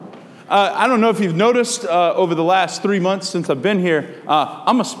I don't know if you've noticed over the last 3 months since I've been here,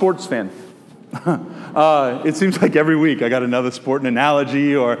 I'm a sports fan. It seems like every week I got another sport, an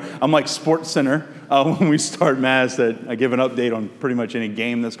analogy, or I'm like Sports Center when we start Mass that I give an update on pretty much any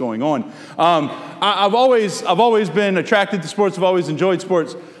game that's going on. I've always been attracted to sports. I've always enjoyed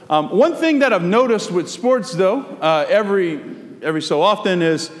sports. One thing that I've noticed with sports, though, every so often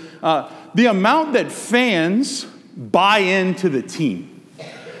is the amount that fans buy into the team.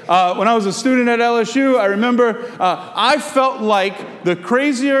 When I was a student at LSU, I remember I felt like the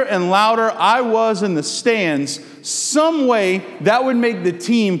crazier and louder I was in the stands, some way that would make the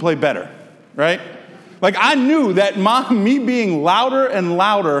team play better, right? Like I knew that me being louder and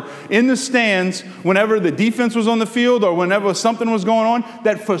louder in the stands whenever the defense was on the field or whenever something was going on,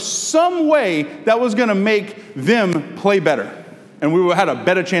 that for some way that was going to make them play better. And we had a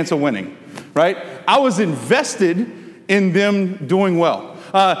better chance of winning, right? I was invested in them doing well.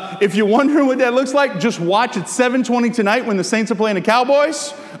 If you're wondering what that looks like, just watch at 7:20 tonight when the Saints are playing the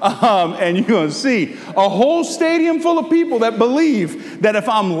Cowboys, and you're going to see a whole stadium full of people that believe that if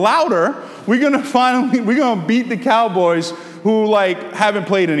I'm louder, we're going to beat the Cowboys who haven't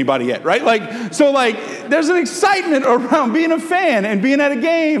played anybody yet, right? There's an excitement around being a fan and being at a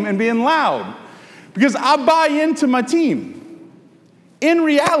game and being loud because I buy into my team. In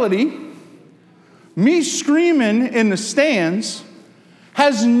reality, me screaming in the stands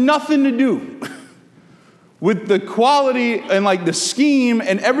has nothing to do with the quality and the scheme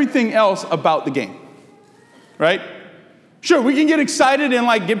and everything else about the game, right? Sure, we can get excited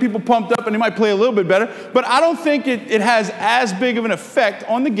and get people pumped up and they might play a little bit better, but I don't think it has as big of an effect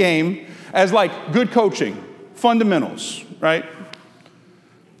on the game as good coaching, fundamentals, right?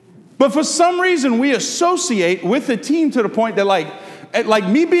 But for some reason, we associate with the team to the point that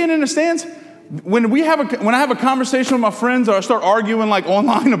me being in the stands, when I have a conversation with my friends or I start arguing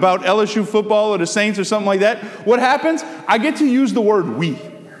online about LSU football or the Saints or something like that, what happens? I get to use the word we.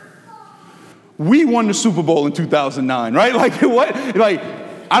 We won the Super Bowl in 2009, right? What?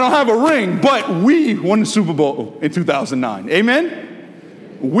 I don't have a ring, but we won the Super Bowl in 2009.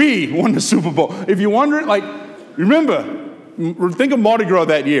 Amen? We won the Super Bowl. If you're wondering, remember, think of Mardi Gras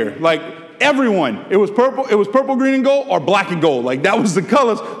that year. Everyone, it was purple, green, and gold, or black and gold. That was the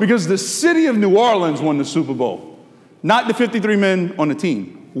colors because the city of New Orleans won the Super Bowl, not the 53 men on the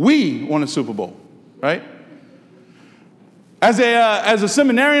team. We won the Super Bowl, right? As a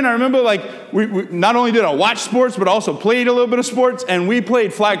seminarian, I remember we not only did I watch sports, but also played a little bit of sports, and we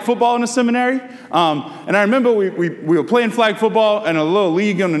played flag football in the seminary. And I remember we were playing flag football in a little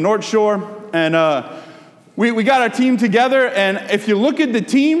league on the North Shore, and we got our team together. And if you look at the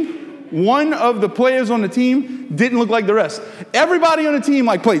team, one of the players on the team didn't look like the rest. Everybody on the team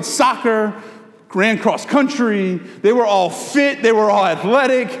played soccer, ran cross country. They were all fit. They were all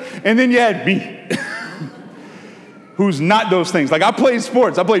athletic. And then you had me, who's not those things. I played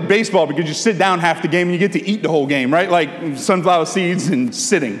sports. I played baseball because you sit down half the game and you get to eat the whole game, right? Sunflower seeds and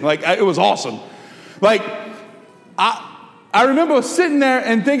sitting. It was awesome. I remember sitting there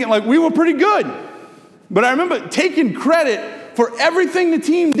and thinking we were pretty good. But I remember taking credit for everything the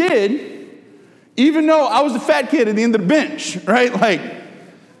team did, even though I was the fat kid at the end of the bench, right?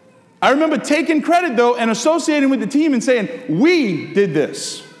 I remember taking credit, though, and associating with the team and saying, we did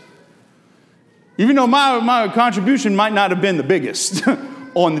this. Even though my contribution might not have been the biggest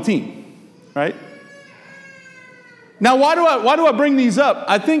on the team, right? Now, why do I bring these up?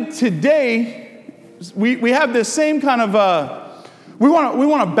 I think today we have this same kind of, we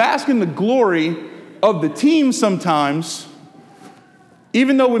want to bask in the glory of the team sometimes,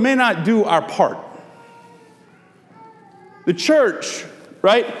 even though we may not do our part. The church,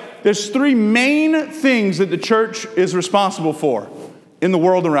 right? There's three main things that the church is responsible for in the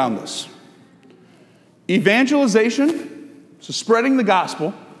world around us. Evangelization, so spreading the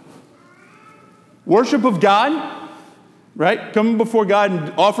gospel. Worship of God, right? Coming before God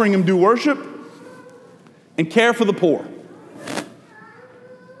and offering Him due worship. And care for the poor.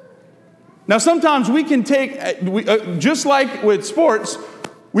 Now, sometimes we can take, just like with sports,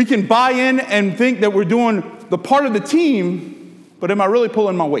 we can buy in and think that we're doing the part of the team, but am I really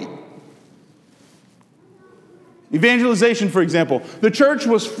pulling my weight? Evangelization, for example. The church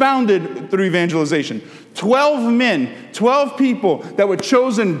was founded through evangelization. 12 men, 12 people that were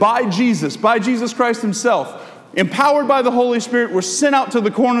chosen by Jesus Christ Himself, empowered by the Holy Spirit, were sent out to the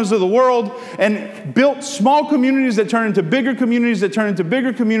corners of the world and built small communities that turn into bigger communities that turn into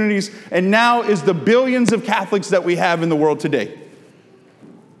bigger communities, and now is the billions of Catholics that we have in the world today.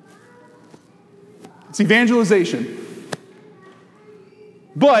 It's evangelization.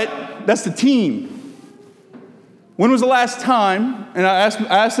 But that's the team. When was the last time, and I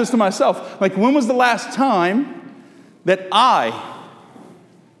asked this to myself, like when was the last time that I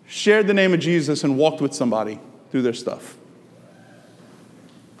shared the name of Jesus and walked with somebody through their stuff?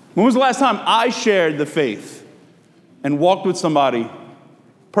 When was the last time I shared the faith and walked with somebody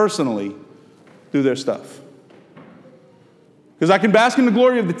personally through their stuff? Because I can bask in the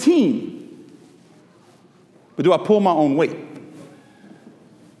glory of the team, but do I pull my own weight?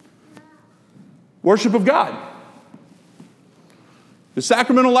 Worship of God. The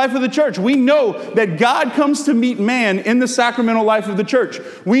sacramental life of the church. We know that God comes to meet man in the sacramental life of the church.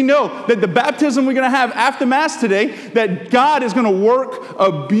 We know that the baptism we're going to have after Mass today, that God is going to work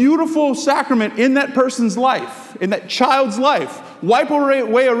a beautiful sacrament in that person's life, in that child's life. Wipe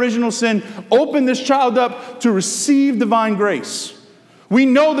away original sin, open this child up to receive divine grace. We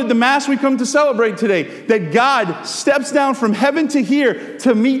know that the Mass we come to celebrate today, that God steps down from heaven to here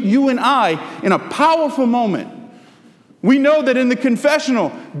to meet you and I in a powerful moment. We know that in the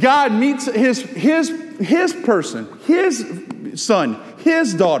confessional, God meets his person, his son,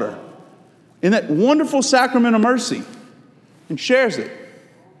 his daughter, in that wonderful sacrament of mercy and shares it.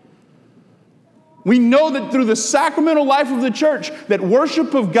 We know that through the sacramental life of the church, that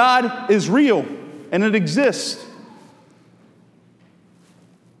worship of God is real and it exists.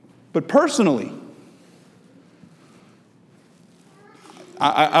 But personally,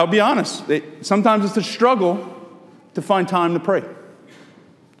 I'll be honest, sometimes it's a struggle to find time to pray.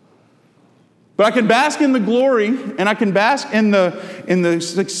 But I can bask in the glory and I can bask in the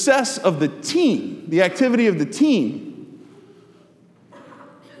success of the team, the activity of the team.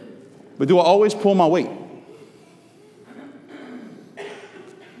 But do I always pull my weight?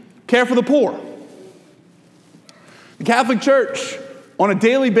 Care for the poor. The Catholic Church, on a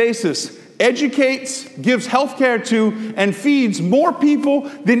daily basis, educates, gives health care to, and feeds more people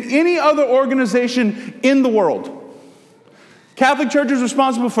than any other organization in the world. Catholic Church is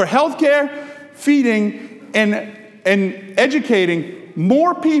responsible for health care, feeding, and educating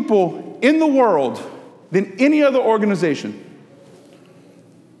more people in the world than any other organization.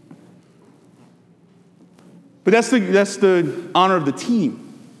 But that's the honor of the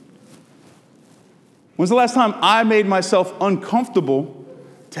team. When's the last time I made myself uncomfortable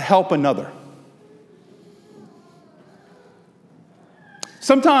to help another?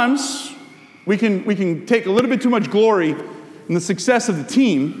 Sometimes we can take a little bit too much glory in the success of the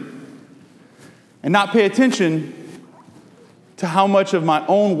team and not pay attention to how much of my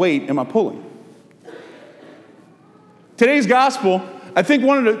own weight am I pulling. Today's gospel, I think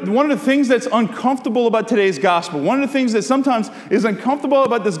one of the things that's uncomfortable about today's gospel, one of the things that sometimes is uncomfortable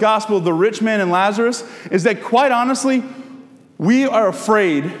about this gospel of the rich man and Lazarus, is that quite honestly, we are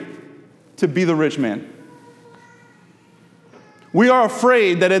afraid to be the rich man. We are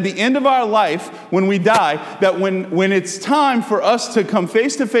afraid that at the end of our life, when we die, that when it's time for us to come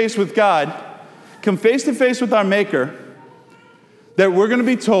face to face with God, come face to face with our Maker, that we're going to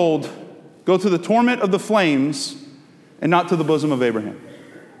be told, go to the torment of the flames and not to the bosom of Abraham.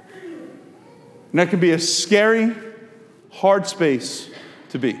 And that can be a scary, hard space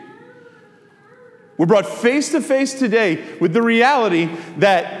to be. We're brought face to face today with the reality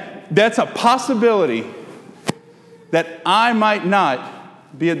that that's a possibility that I might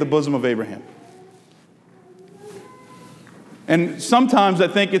not be at the bosom of Abraham. And sometimes I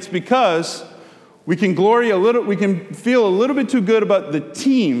think it's because we can feel a little bit too good about the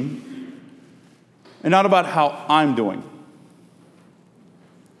team and not about how I'm doing.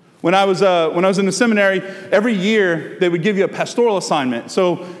 When I was in the seminary, every year they would give you a pastoral assignment.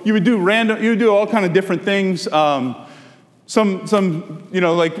 So you would do all kind of different things.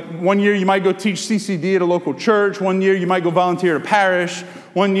 Like 1 year you might go teach CCD at a local church. 1 year you might go volunteer at a parish.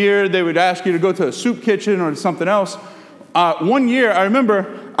 1 year they would ask you to go to a soup kitchen or something else. 1 year I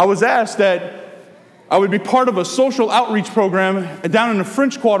remember I was asked that I would be part of a social outreach program down in the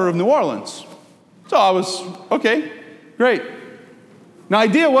French Quarter of New Orleans. So I was, okay, great. Now, the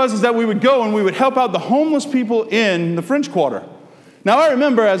idea was that we would go and we would help out the homeless people in the French Quarter. Now, I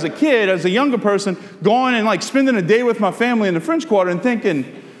remember as a kid, as a younger person, going and spending a day with my family in the French Quarter and thinking,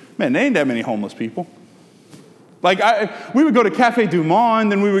 man, there ain't that many homeless people. We would go to Café Du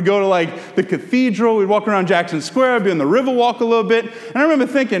Monde, and we would go to the cathedral. We'd walk around Jackson Square, be on the Riverwalk a little bit. And I remember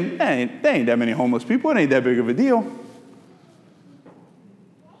thinking, there ain't that many homeless people. It ain't that big of a deal.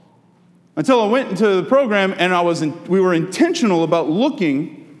 Until I went into the program and we were intentional about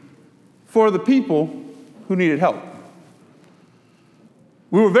looking for the people who needed help.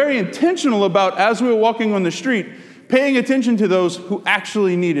 We were very intentional about, as we were walking on the street, paying attention to those who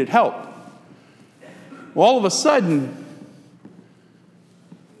actually needed help. Well, all of a sudden,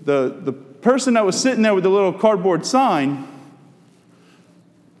 the person that was sitting there with the little cardboard sign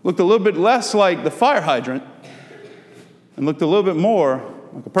looked a little bit less like the fire hydrant and looked a little bit more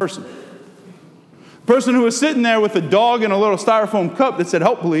like a person. The person who was sitting there with a dog and a little styrofoam cup that said,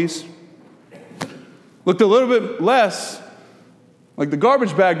 "Help, please," looked a little bit less like the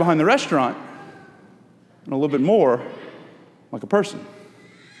garbage bag behind the restaurant and a little bit more like a person.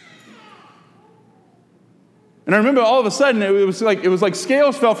 And I remember all of a sudden, it was like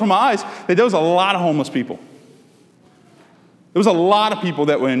scales fell from my eyes, that there was a lot of homeless people. There was a lot of people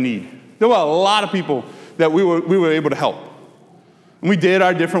that were in need. There were a lot of people that we were able to help. And we did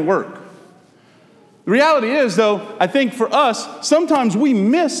our different work. The reality is, though, I think for us, sometimes we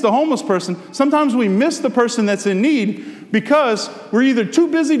miss the homeless person. Sometimes we miss the person that's in need because we're either too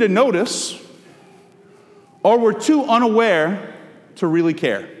busy to notice or we're too unaware to really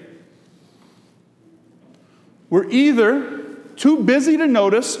care. We're either too busy to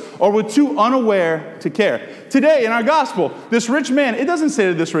notice or we're too unaware to care. Today in our gospel, this rich man, it doesn't say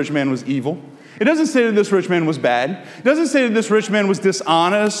that this rich man was evil. It doesn't say that this rich man was bad. It doesn't say that this rich man was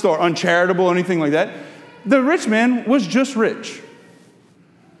dishonest or uncharitable or anything like that. The rich man was just rich.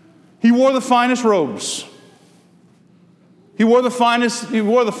 He wore the finest robes. He wore the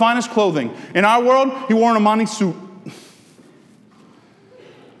finest clothing. In our world, he wore an Armani suit.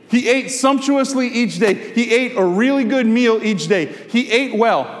 He ate sumptuously each day. He ate a really good meal each day. He ate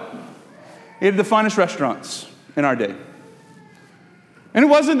well. He ate at the finest restaurants in our day. And it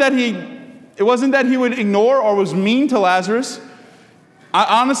wasn't that he would ignore or was mean to Lazarus.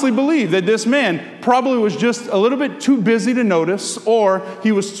 I honestly believe that this man probably was just a little bit too busy to notice, or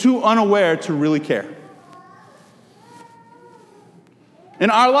he was too unaware to really care. In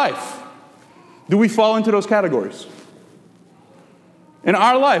our life, do we fall into those categories? In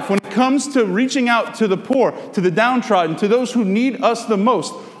our life, when it comes to reaching out to the poor, to the downtrodden, to those who need us the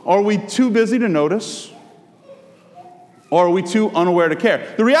most, are we too busy to notice? Or are we too unaware to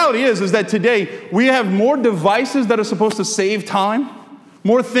care? The reality is that today we have more devices that are supposed to save time,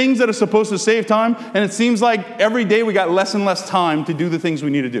 more things that are supposed to save time, and it seems like every day we got less and less time to do the things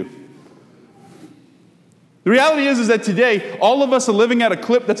we need to do. The reality is that today all of us are living at a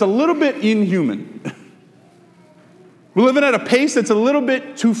clip that's a little bit inhuman. We're living at a pace that's a little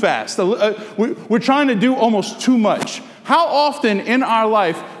bit too fast. We're trying to do almost too much. How often in our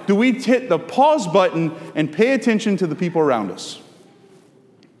life do we hit the pause button and pay attention to the people around us?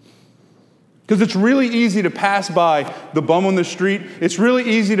 Because it's really easy to pass by the bum on the street. It's really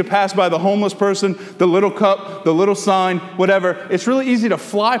easy to pass by the homeless person, the little cup, the little sign, whatever. It's really easy to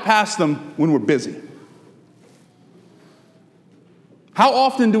fly past them when we're busy. How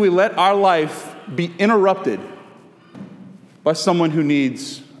often do we let our life be interrupted by someone who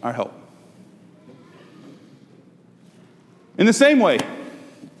needs our help? In the same way,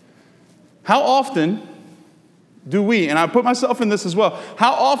 how often do we, and I put myself in this as well,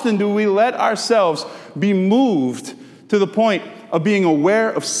 how often do we let ourselves be moved to the point of being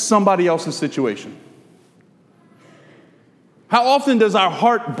aware of somebody else's situation? How often does our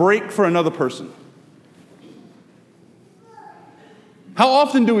heart break for another person? How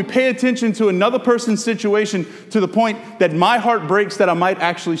often do we pay attention to another person's situation to the point that my heart breaks that I might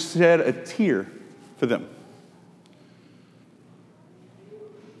actually shed a tear for them?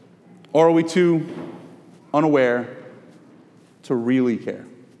 Or are we too unaware to really care?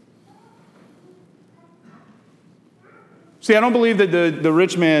 See, I don't believe that the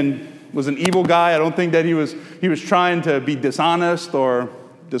rich man was an evil guy. I don't think that he was trying to be dishonest or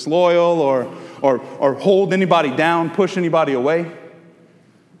disloyal or hold anybody down, push anybody away.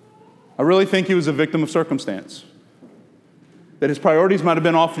 I really think he was a victim of circumstance. That his priorities might have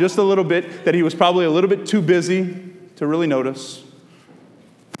been off just a little bit, that he was probably a little bit too busy to really notice,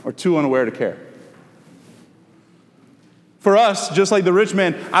 or too unaware to care. For us, just like the rich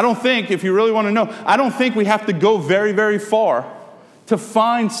man, I don't think, if you really want to know, I don't think we have to go very, very far to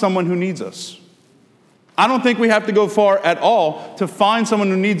find someone who needs us. I don't think we have to go far at all to find someone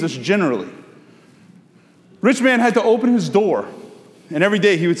who needs us generally. Rich man had to open his door, and every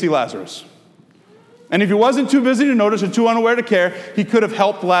day he would see Lazarus. And if he wasn't too busy to notice or too unaware to care, he could have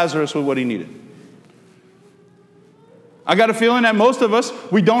helped Lazarus with what he needed. I got a feeling that most of us,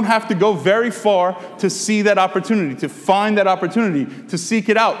 we don't have to go very far to see that opportunity, to find that opportunity, to seek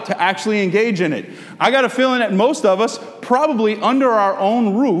it out, to actually engage in it. I got a feeling that most of us, probably under our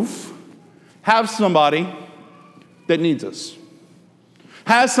own roof, have somebody that needs us.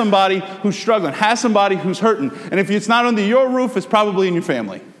 Has somebody who's struggling, has somebody who's hurting. And if it's not under your roof, it's probably in your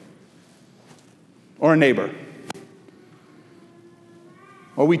family or a neighbor.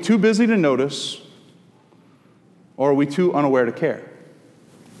 Are we too busy to notice, or are we too unaware to care?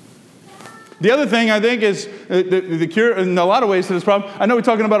 The other thing I think is the cure in a lot of ways to this problem. I know we're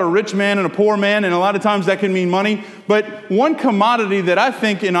talking about a rich man and a poor man, and a lot of times that can mean money. But one commodity that I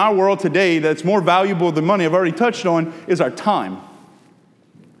think in our world today that's more valuable than money, I've already touched on, is our time.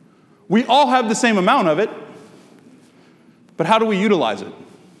 We all have the same amount of it, but how do we utilize it?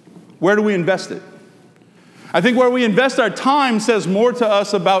 Where do we invest it? I think where we invest our time says more to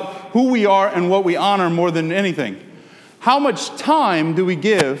us about who we are and what we honor more than anything. How much time do we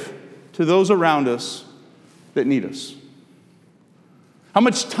give to those around us that need us? How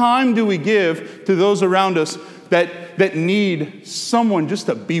much time do we give to those around us that need someone just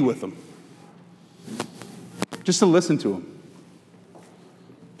to be with them? Just to listen to them?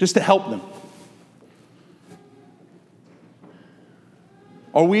 Just to help them?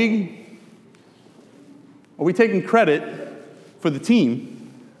 Are we taking credit for the team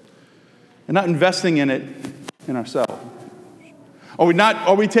and not investing in it in ourselves?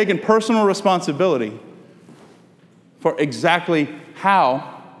 Are we taking personal responsibility for exactly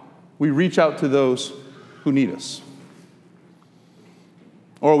how we reach out to those who need us?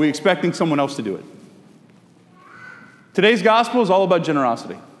 Or are we expecting someone else to do it? Today's gospel is all about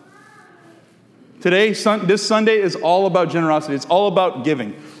generosity. This Sunday is all about generosity. It's all about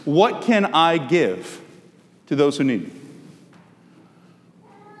giving. What can I give to those who need me?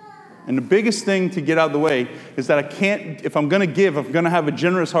 And the biggest thing to get out of the way is that if I'm going to give, if I'm going to have a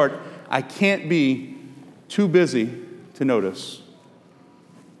generous heart, I can't be too busy to notice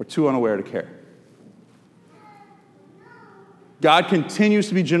or too unaware to care. God continues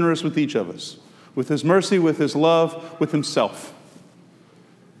to be generous with each of us, with His mercy, with His love, with Himself.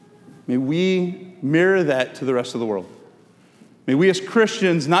 May we mirror that to the rest of the world. May we as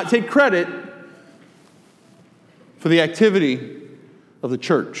Christians not take credit for the activity of the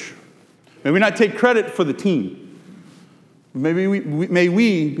church. May we not take credit for the team. May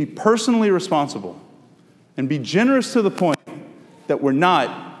we be personally responsible and be generous to the point that we're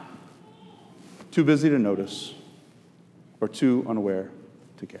not too busy to notice or too unaware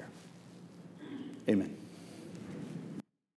to care. Amen.